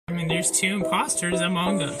there's 2 imposters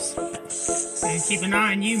among us. And keep an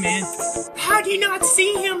eye on you, man. How do you not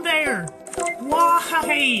see him there?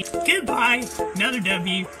 Why? Goodbye. Another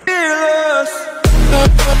W.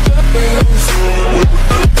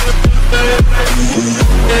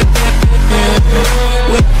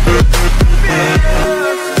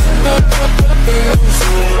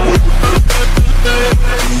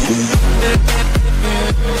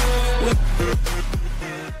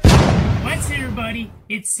 What's up, everybody?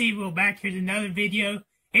 It's cwilyt back here with another video.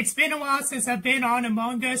 It's been a while since I've been on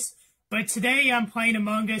Among Us, but today I'm playing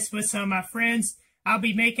Among Us with some of my friends. I'll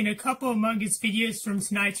be making a couple Among Us videos from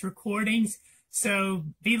tonight's recordings, so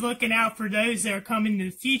be looking out for those that are coming in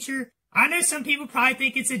the future. I know some people probably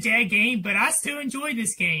think it's a dead game, but I still enjoy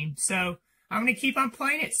this game, so I'm going to keep on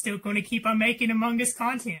playing it. Still going to keep on making Among Us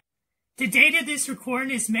content. The date of this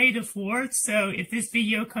recording is May the 4th, so if this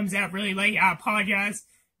video comes out really late, I apologize.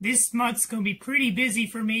 This month's going to be pretty busy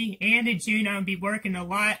for me, and in June I'm going to be working a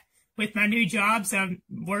lot with my new jobs. I'm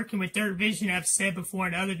working with Dirt Vision, I've said before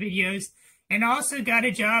in other videos, and I also got a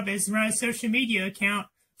job as running a social media account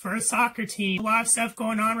for a soccer team. A lot of stuff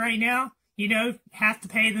going on right now, you know, have to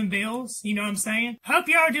pay them bills, you know what I'm saying? Hope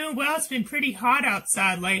y'all are doing well. It's been pretty hot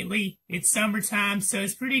outside lately. It's summertime, so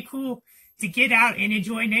it's pretty cool to get out and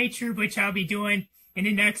enjoy nature, which I'll be doing in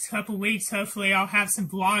the next couple weeks. Hopefully I'll have some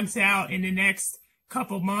vlogs out in the next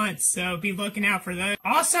couple months, so be looking out for those.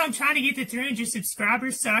 Also, I'm trying to get to 300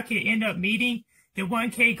 subscribers so I can end up meeting the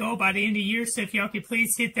 1K goal by the end of the year, so if y'all could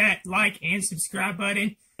please hit that like and subscribe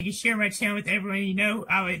button. You can share my channel with everyone you know.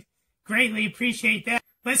 I would greatly appreciate that.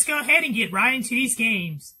 Let's go ahead and get right into these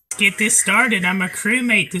games. Let's get this started. I'm a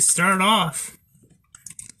crewmate to start off.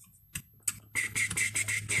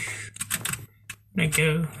 I'm gonna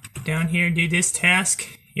go down here and do this task,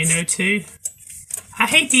 you know, too. I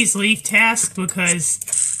hate these leaf tasks because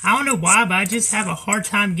I don't know why, but I just have a hard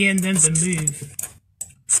time getting them to move.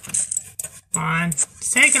 Fine. It's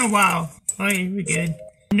taking a while. Oh, yeah, we're good.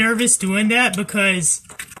 I'm nervous doing that because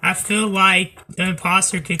I feel like the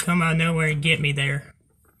imposter could come out of nowhere and get me there.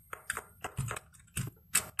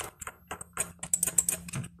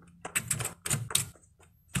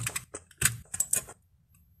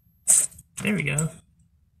 There we go.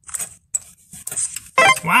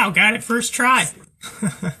 Wow, got it first try.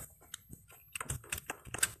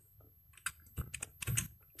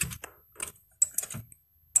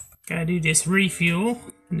 Gotta do this refuel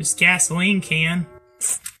in this gasoline can.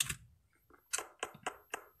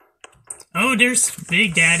 Oh, there's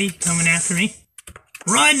Big Daddy coming after me.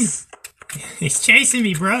 Run! He's chasing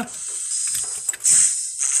me, bruh.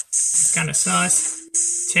 Kinda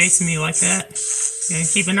sus. Chasing me like that. Gotta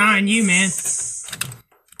keep an eye on you, man.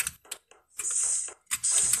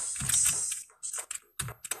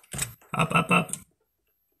 Up, up, up.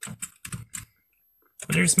 Well,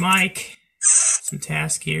 there's Mike. Some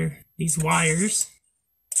task here. These wires.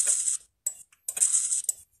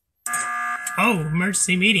 Oh,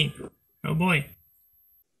 emergency meeting. Oh boy.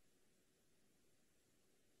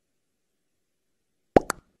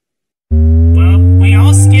 Well, we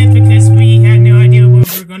all skipped because we had no idea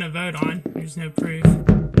what we were going to vote on. There's no proof.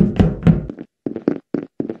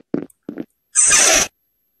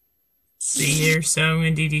 See here, so I'm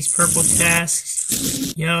going to do these purple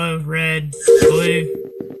tasks. Yellow, red, blue.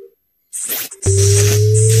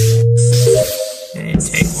 That didn't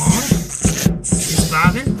take long. Just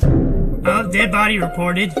bobbing. Oh, dead body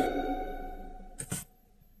reported.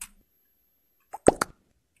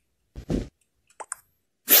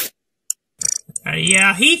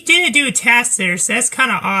 Yeah, he didn't do a task there, so that's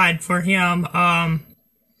kind of odd for him.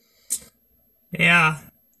 Yeah.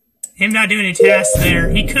 Him not doing a task there.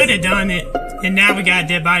 He could have done it, and now we got a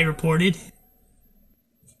dead body reported.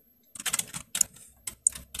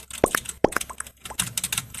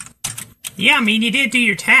 Yeah, I mean, you did do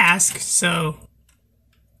your task, so...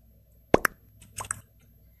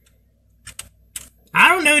 I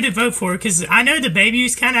don't know who to vote for, because I know the baby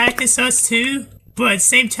was kind of acting sus too, but at the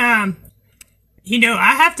same time, you know,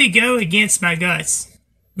 I have to go against my guts,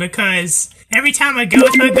 because every time I go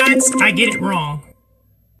with my guts, I get it wrong.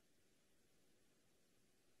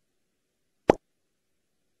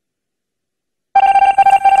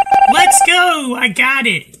 Let's go! I got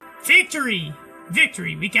it! Victory!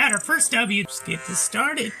 Victory! We got our first W. Let's get this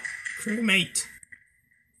started. Crewmate.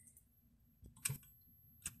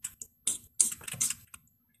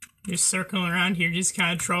 Just circling around here, just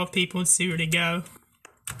kind of troll people and see where to go.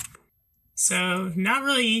 So, not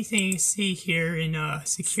really anything to see here in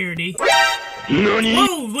security. Nani?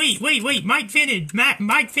 Oh, wait! Mike Finned!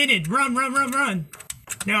 Mike Finned! Run!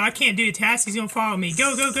 No, I can't do a task. He's gonna follow me.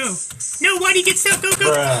 Go! No, why'd he get stuck?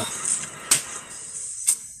 Go!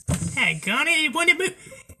 Daggone it, it wouldn't move.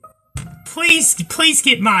 Please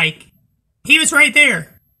get Mike. He was right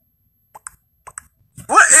there.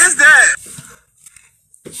 What is that?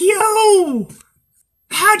 Yo!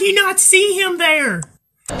 How do you not see him there?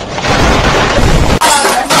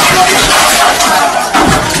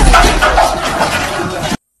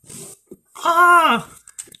 Ah!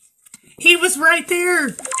 He was right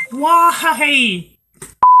there. Why?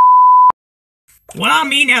 Well, I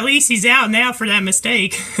mean, at least he's out now for that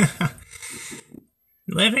mistake.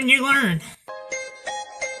 Live and you learn.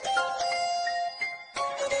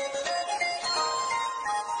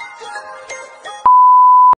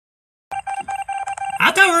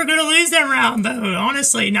 I thought we were gonna lose that round, though.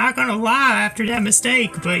 Honestly, not gonna lie after that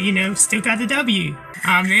mistake, but you know, still got the W.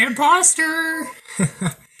 I'm the imposter.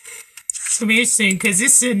 It's gonna be interesting because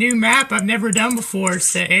this is a new map I've never done before.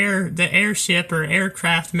 It's the airship or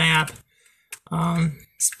aircraft map.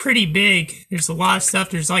 It's pretty big. There's a lot of stuff.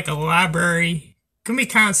 There's like a library. Gonna be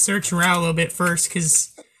kind of searching around a little bit first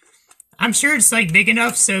because I'm sure it's like big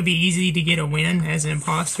enough so it'd be easy to get a win as an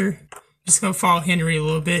imposter. Just gonna follow Henry a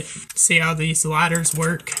little bit, see how these ladders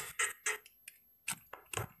work.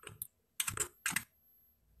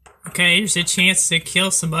 Okay, here's a chance to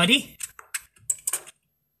kill somebody.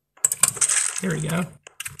 There we go.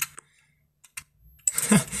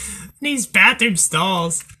 These bathroom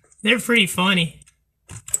stalls, they're pretty funny.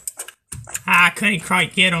 I couldn't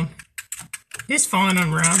quite get them. Just following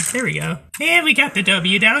them around. There we go. And we got the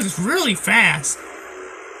W. That was really fast.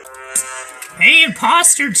 Hey,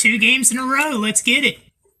 imposter, 2 games in a row. Let's get it.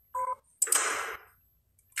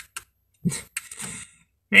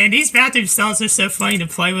 Man, these bathroom stalls are so funny to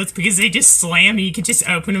play with because they just slam. You can just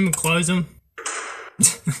open them and close them.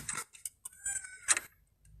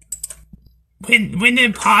 When the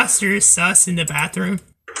imposter is sus in the bathroom.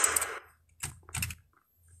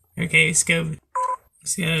 Okay, let's go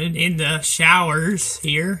in the showers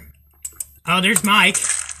here. Oh, there's Mike.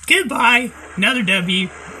 Goodbye. Another W.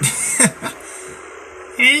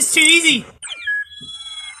 And it's too easy.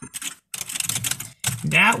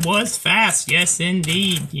 That was fast. Yes,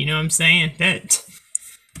 indeed. You know what I'm saying?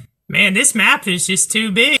 Man, this map is just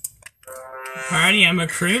too big. Alrighty, I'm a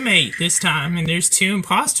crewmate this time, and there's 2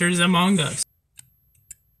 imposters among us.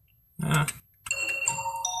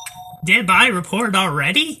 Dead body reported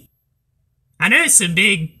already? I know it's a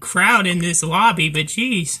big crowd in this lobby, but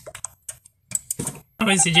jeez. Oh,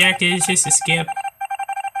 it's ejected. It's just a skip.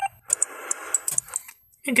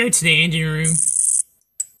 And go to the engine room.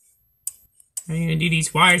 I'm gonna do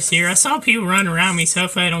these wires here. I saw people run around me, so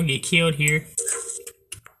hopefully I don't get killed here.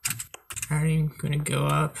 Alright, I'm gonna go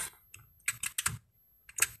up.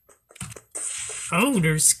 Oh,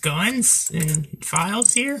 there's guns and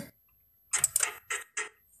files here.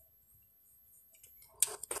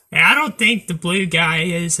 Yeah, I don't think the blue guy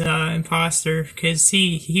is imposter because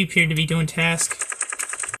he appeared to be doing tasks.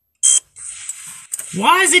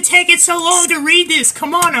 Why is it taking so long to read this?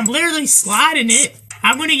 Come on, I'm literally sliding it.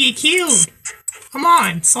 I'm gonna get killed. Come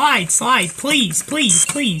on, slide, please, please,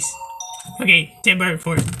 please. Okay, dead body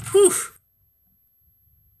report. Whew.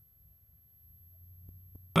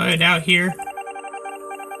 But out here.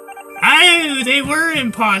 Oh, they were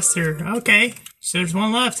imposter. Okay, so there's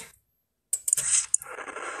 1 left.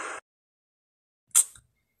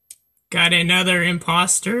 Got another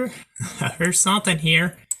imposter or something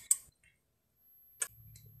here.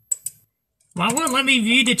 Why won't let me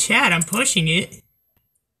view the chat? I'm pushing it.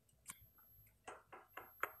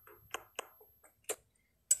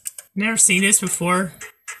 Never seen this before.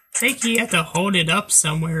 I think you have to hold it up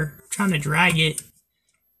somewhere. I'm trying to drag it.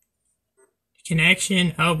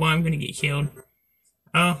 Connection. Oh, well, I'm gonna get killed.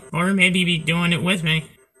 Oh, or maybe be doing it with me.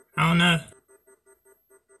 I don't know.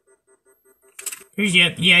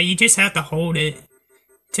 Yeah, you just have to hold it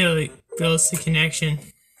till it builds the connection.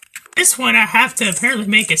 This one I have to apparently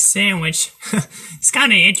make a sandwich. It's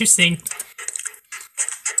kind of interesting.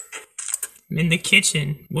 I'm in the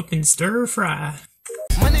kitchen, whooping stir fry.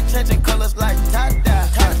 Money changing colors like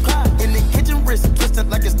tie-dye. In the kitchen, wrist twisted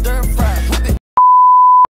like a stir fry.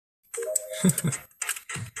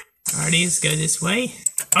 Alrighty, let's go this way.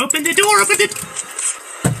 Open the door, open the...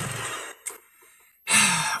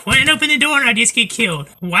 Wouldn't open the door and I just get killed.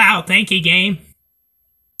 Wow, thank you, game.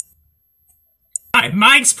 Alright,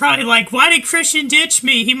 Mike's probably like, why did Christian ditch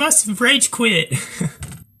me? He must have rage quit.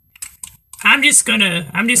 I'm just gonna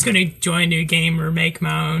join a new game or make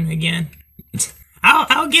my own again.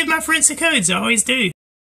 I'll give my friends the codes, I always do.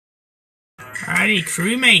 Alrighty,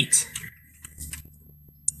 crewmate.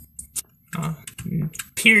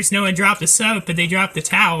 Appears no one dropped the soap, but they dropped the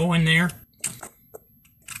towel in there.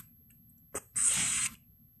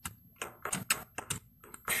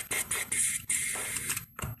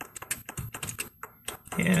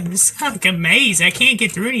 Yeah, this is kind of like a maze. I can't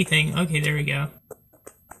get through anything. Okay, there we go.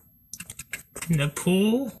 The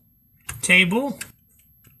pool table.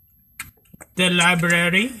 The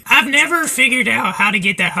library. I've never figured out how to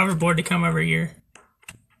get that hoverboard to come over here.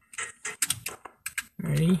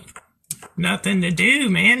 Ready? Nothing to do,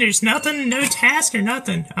 man. There's nothing, no task or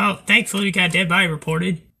nothing. Oh, thankfully we got dead body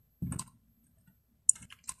reported.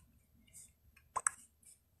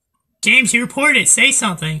 James, you reported. Say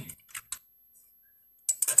something.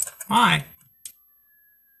 Why?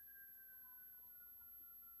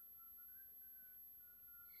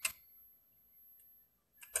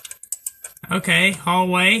 Okay,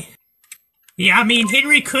 hallway. Yeah, I mean,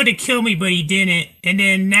 Henry could have killed me, but he didn't. And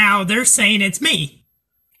then now they're saying it's me.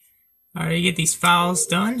 Alright, get these files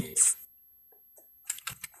done.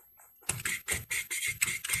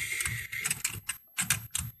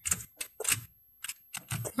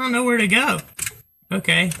 I don't know where to go.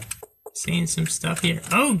 Okay. Seeing some stuff here.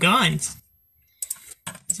 Oh, guns.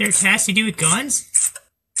 Is there a task to do with guns?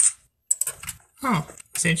 Oh,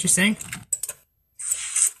 that's interesting.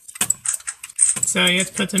 So you have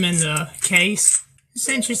to put them in the case. It's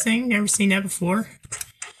interesting. Never seen that before.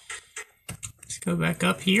 Let's go back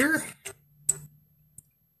up here.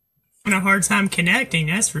 I'm having a hard time connecting,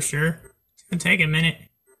 that's for sure. It's gonna take a minute.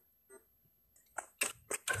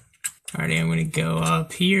 Alright, I'm gonna go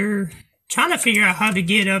up here. Trying to figure out how to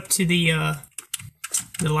get up to the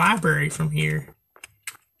library from here.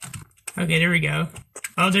 Okay, there we go.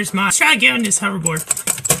 Oh, there's my. Let's try to get on this hoverboard.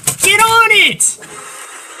 Get on it!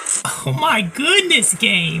 Oh my goodness,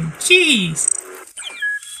 game. Jeez.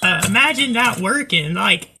 Imagine that working.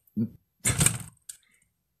 Like,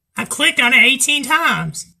 I clicked on it 18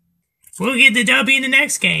 times. We'll get the W in the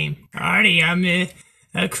next game. Alrighty, I'm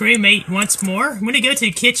a crewmate once more. I'm gonna go to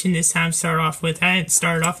the kitchen this time to start off with. I hadn't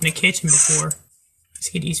started off in the kitchen before. Let's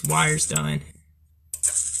get these wires done.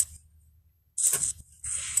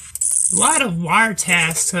 A lot of wire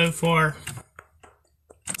tasks so far.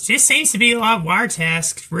 Just seems to be a lot of wire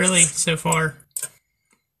tasks, really, so far.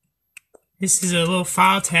 This is a little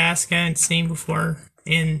file task I hadn't seen before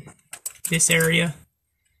in this area.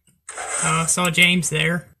 I saw James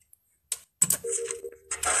there.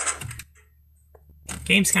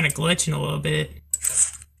 Game's kind of glitching a little bit.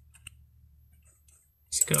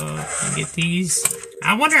 Let's go and get these.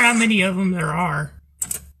 I wonder how many of them there are.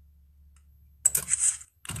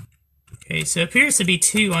 Okay, so it appears to be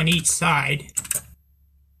 2 on each side.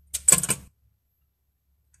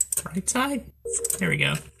 Right side? There we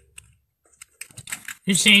go.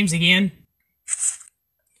 There's James again.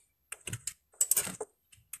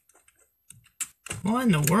 What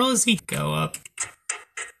in the world is he go up?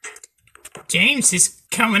 James is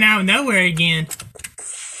coming out of nowhere again.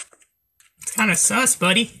 It's kind of sus,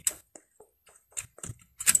 buddy.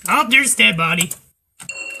 Oh, there's dead body.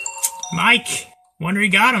 Mike. Wonder he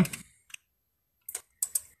got him.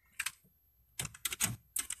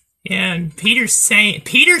 Yeah, and Peter's saying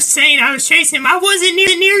I was chasing him. I wasn't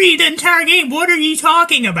near you the entire game. What are you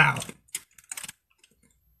talking about?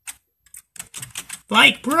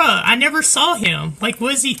 Like, bruh, I never saw him. Like,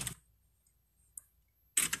 was he...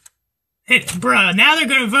 Hey, bruh, now they're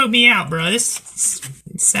gonna vote me out, bruh. This is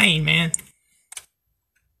insane, man.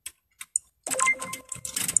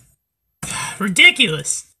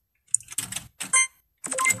 Ridiculous.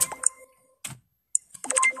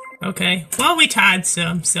 Okay, well, we tied, so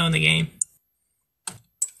I'm still in the game.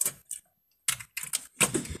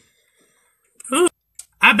 Ooh,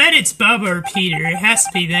 I bet it's Bubba or Peter. It has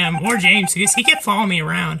to be them, or James, because he kept following me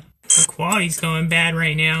around. The quality's going bad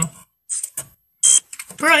right now.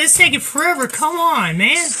 Bro, it's taking forever. Come on,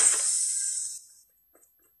 man.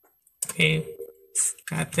 Okay,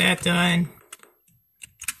 got that done.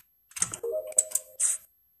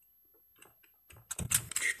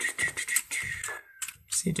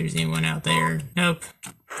 See if there's anyone out there. Nope.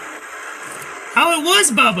 Oh, it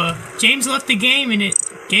was Bubba! James left the game and it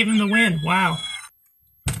gave him the win. Wow.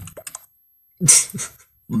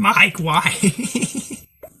 Mike, why?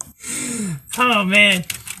 Oh, man.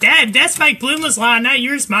 That's Mike Bloomer's line, not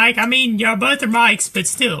yours, Mike. I mean, y'all both are Mikes, but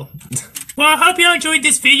still. Well, I hope y'all enjoyed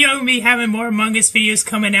this video. We'll be having more Among Us videos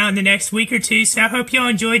coming out in the next week or two, so I hope y'all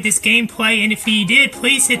enjoyed this gameplay, and if you did,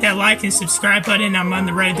 please hit that like and subscribe button. I'm on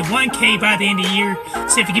the road to 1K by the end of the year,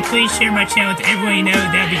 so if you could please share my channel with everyone you know,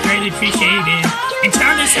 that would be greatly appreciated, and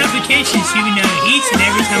turn on those notifications so you know each and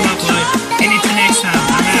every time I upload.